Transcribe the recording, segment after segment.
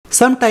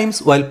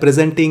Sometimes while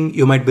presenting,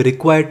 you might be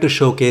required to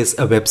showcase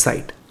a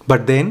website,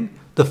 but then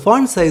the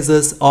font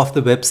sizes of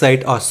the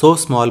website are so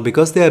small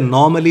because they are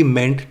normally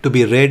meant to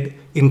be read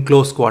in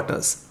close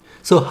quarters.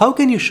 So how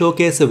can you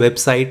showcase a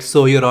website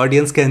so your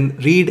audience can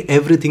read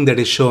everything that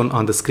is shown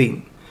on the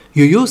screen?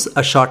 You use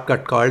a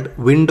shortcut called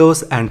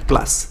Windows and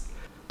Plus.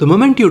 The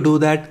moment you do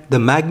that, the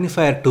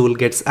Magnifier tool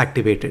gets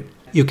activated.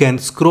 You can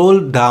scroll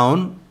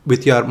down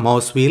with your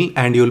mouse wheel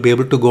and you'll be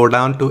able to go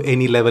down to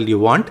any level you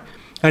want.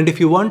 And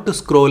if you want to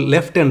scroll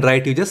left and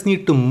right, you just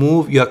need to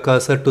move your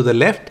cursor to the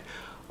left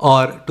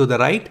or to the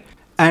right.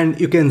 And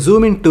you can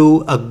zoom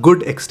into a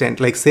good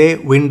extent, like say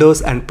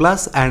Windows and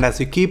Plus, and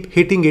as you keep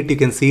hitting it, you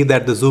can see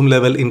that the zoom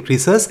level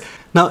increases.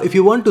 Now, if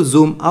you want to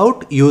zoom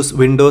out, use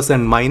Windows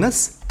and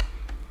minus.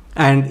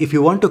 And if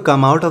you want to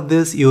come out of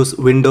this, use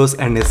Windows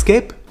and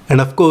escape.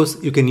 And of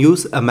course, you can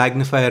use a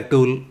magnifier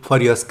tool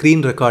for your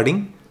screen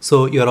recording,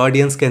 so your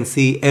audience can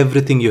see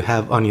everything you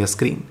have on your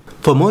screen.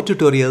 For more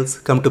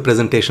tutorials, come to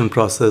Presentation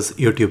Process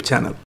YouTube channel.